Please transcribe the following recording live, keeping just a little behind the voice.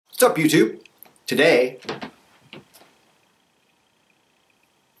What's up, YouTube? Today,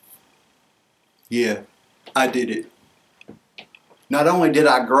 yeah, I did it. Not only did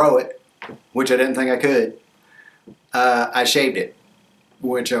I grow it, which I didn't think I could, I shaved it,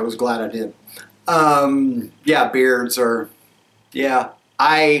 which I was glad I did. Yeah, beards are, yeah,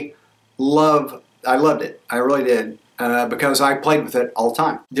 I loved it. I really did. Because I played with it all the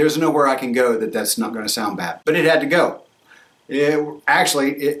time. There's nowhere I can go that's not going to sound bad. But it had to go.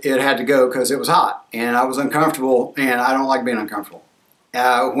 It had to go because it was hot and I was uncomfortable, and I don't like being uncomfortable.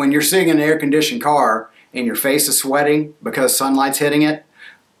 When you're sitting in an air-conditioned car and your face is sweating because sunlight's hitting it,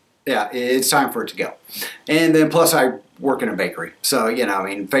 yeah, it's time for it to go. And then plus I work in a bakery, so you know, I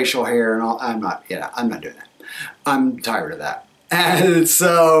mean, facial hair and all. I'm not doing that. I'm tired of that, and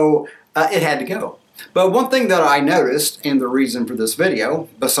so it had to go. But one thing that I noticed, and the reason for this video,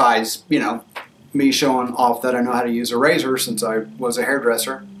 besides, you know, me showing off that I know how to use a razor since I was a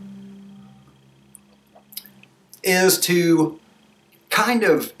hairdresser, is to kind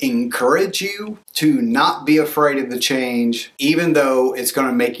of encourage you to not be afraid of the change, even though it's going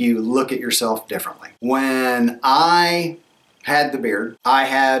to make you look at yourself differently. When I had the beard, I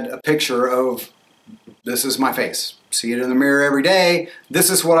had a picture of, this is my face. See it in the mirror every day. This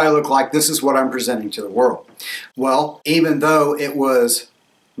is what I look like. This is what I'm presenting to the world. Well, even though it was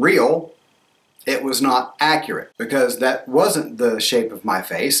real, it was not accurate because that wasn't the shape of my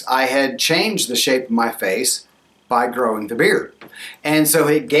face. I had changed the shape of my face by growing the beard. And so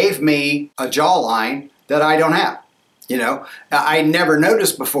it gave me a jawline that I don't have. You know, I never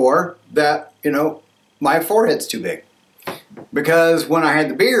noticed before that, you know, my forehead's too big. Because when I had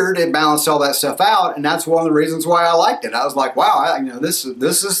the beard, it balanced all that stuff out, and that's one of the reasons why I liked it. I was like, wow, you know, this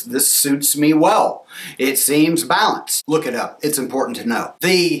suits me well. It seems balanced. Look it up. It's important to know.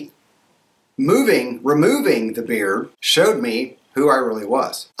 The removing the beard showed me who I really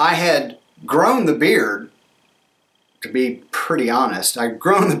was. I had grown the beard, to be pretty honest. I'd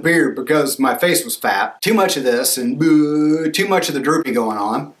grown the beard because my face was fat. Too much of this and too much of the droopy going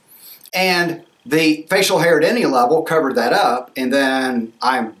on. And the facial hair at any level covered that up, and then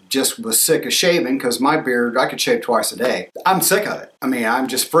I just was sick of shaving because my beard, I could shave twice a day. I'm sick of it. I mean, I'm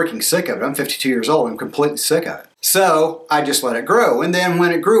just freaking sick of it. I'm 52 years old. I'm completely sick of it. So I just let it grow. And then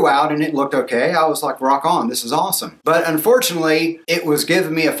when it grew out and it looked okay, I was like, rock on, this is awesome. But unfortunately, it was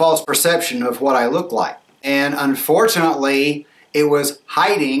giving me a false perception of what I looked like. And unfortunately, it was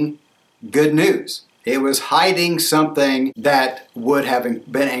hiding good news. It was hiding something that would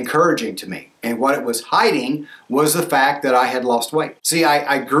have been encouraging to me. And what it was hiding was the fact that I had lost weight. See,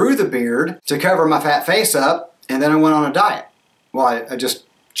 I grew the beard to cover my fat face up, and then I went on a diet. Well, I just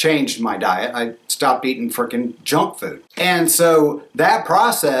changed my diet. I stopped eating freaking junk food. And so that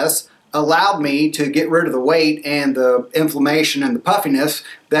process allowed me to get rid of the weight and the inflammation and the puffiness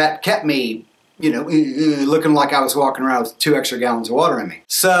that kept me, you know, looking like I was walking around with 2 extra gallons of water in me.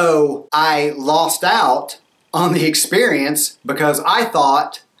 So I lost out on the experience because I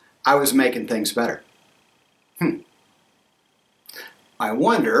thought I was making things better. I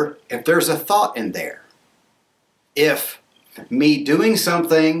wonder if there's a thought in there. If me doing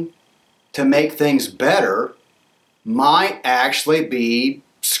something to make things better might actually be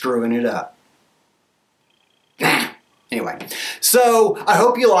screwing it up. Anyway, so I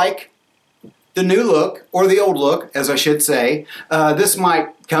hope you like the new look, or the old look, as I should say. This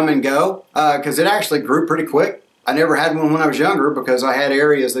might come and go, because it actually grew pretty quick. I never had one when I was younger because I had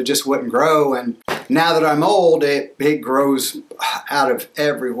areas that just wouldn't grow, and now that I'm old, it grows out of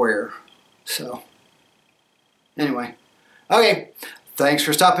everywhere. So, anyway. Okay, thanks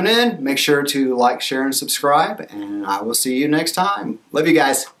for stopping in. Make sure to like, share, and subscribe, and I will see you next time. Love you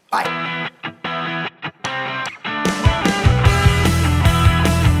guys. Bye.